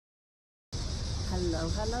Hello,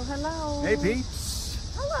 hello, hello. Hey,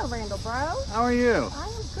 peeps. Hello, Randall bro. How are you? I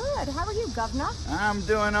am good. How are you, Governor? I'm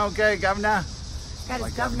doing okay, Governor. Got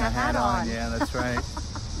his governor hat on. Yeah, that's right.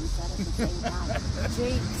 You said it at the same time.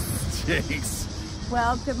 Jakes. Jakes.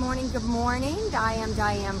 Well, good morning, good morning. I am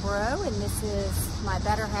Diane Bro, and this is my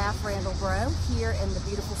better half, Randall Bro, here in the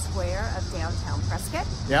beautiful square of downtown Prescott.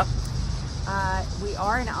 Yep. We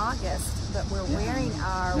are in August, but we're wearing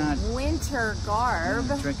our winter garb.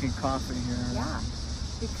 Drinking coffee here. Yeah,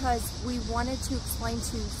 because we wanted to explain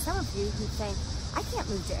to some of you who think, I can't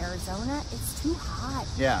move to Arizona, it's too hot.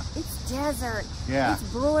 Yeah. It's desert. Yeah. It's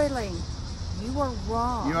broiling. You are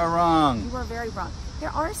wrong. You are wrong. You are very wrong. There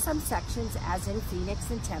are some sections, as in Phoenix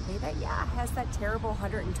and Tempe, that has that terrible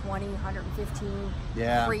 120, 115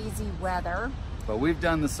 crazy weather. But we've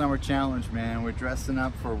done the summer challenge, man. We're dressing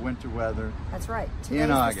up for winter weather. That's right. Today's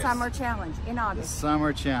the summer challenge in August. The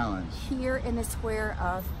summer challenge. Here in the square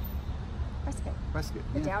of Prescott. Prescott.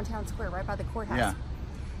 The downtown square, right by the courthouse. Yeah.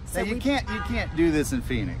 So now you can't do this in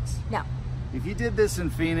Phoenix. No. If you did this in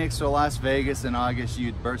Phoenix or Las Vegas in August,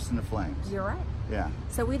 you'd burst into flames. You're right. Yeah.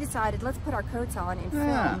 So we decided, let's put our coats on and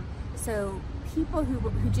film. So people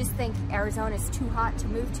who just think Arizona is too hot to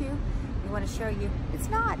move to, we want to show you it's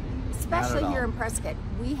not. Especially here in Prescott,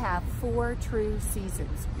 we have 4 true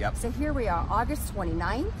seasons. Yep. So here we are, August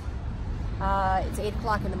 29th. It's 8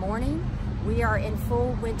 o'clock in the morning. We are in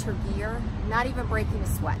full winter gear, not even breaking a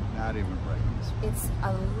sweat. Not even breaking a sweat. It's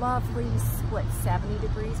a lovely, 70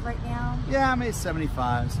 degrees right now? Yeah, maybe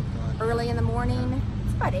 75, something like that. Early in the morning,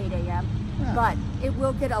 it's about 8 a.m. Yeah. But it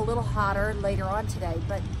will get a little hotter later on today,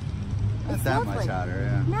 but not that much hotter,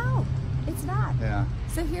 yeah. No, it's not. Yeah.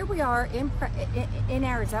 So here we are in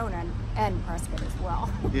Arizona and Prescott as well.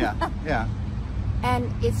 Yeah, yeah.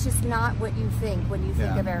 And it's just not what you think when you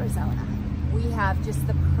think of Arizona. We have just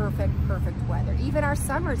the perfect weather. Even our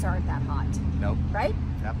summers aren't that hot. Nope. Right?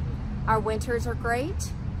 Yep. Our winters are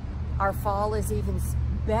great. Our fall is even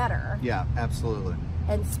better. Yeah, absolutely.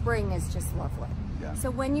 And spring is just lovely. Yeah.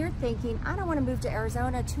 So when you're thinking, I don't want to move to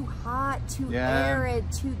Arizona, too hot, too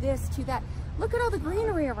arid, too this, too that, look at all the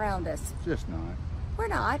greenery around us. Just not. We're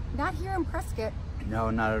not here in Prescott.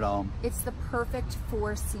 No, not at all. It's the perfect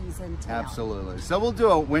 4-season town. Absolutely. So we'll do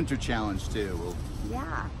a winter challenge too.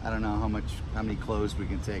 Yeah. I don't know how many clothes we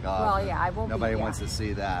can take off. Well, yeah, I won't. Nobody wants to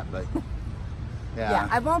see that, but yeah. Yeah,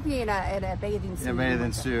 I won't be in a bathing suit. In a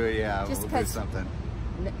bathing suit, yeah. Just we'll do something.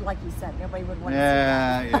 Like you said, nobody would want to see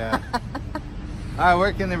that. Yeah. All right,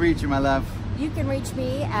 where can they reach you, my love? You can reach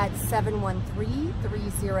me at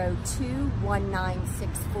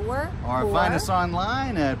 713-302-1964. Or find us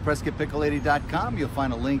online at PrescottPickle80.com. You'll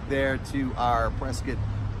find a link there to our Prescott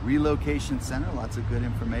Relocation Center. Lots of good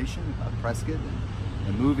information about Prescott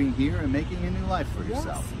and moving here and making a new life for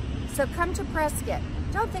yourself. Yes. So come to Prescott.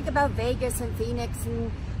 Don't think about Vegas and Phoenix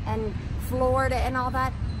and Florida and all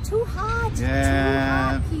that. Too hot. Yeah, too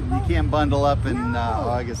hot, people. You can't bundle up in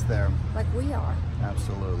August there. Like we are.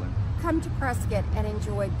 Absolutely. Come to Prescott and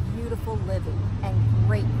enjoy beautiful living and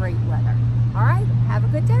great weather. All right, have a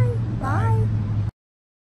good day. Bye.